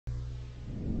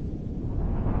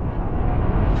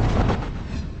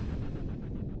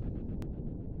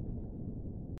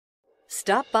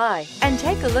Stop by and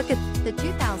take a look at the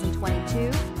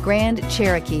 2022 Grand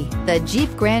Cherokee. The Jeep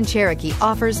Grand Cherokee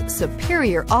offers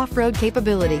superior off-road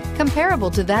capability comparable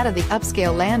to that of the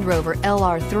upscale Land Rover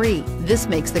LR3. This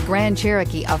makes the Grand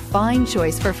Cherokee a fine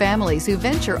choice for families who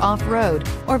venture off-road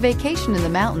or vacation in the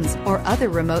mountains or other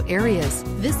remote areas.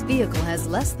 This vehicle has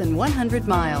less than 100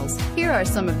 miles. Here are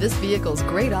some of this vehicle's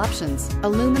great options: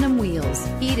 aluminum wheels,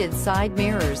 heated side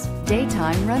mirrors,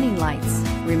 daytime running lights,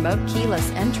 remote keyless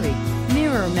entry,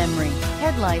 mirror memory,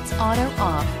 headlights auto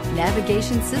off,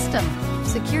 navigation system,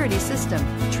 security system,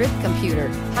 trip computer,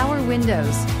 power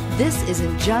windows. This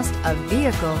isn't just a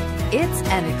vehicle, it's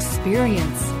an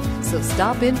experience. So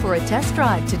stop in for a test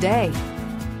drive today.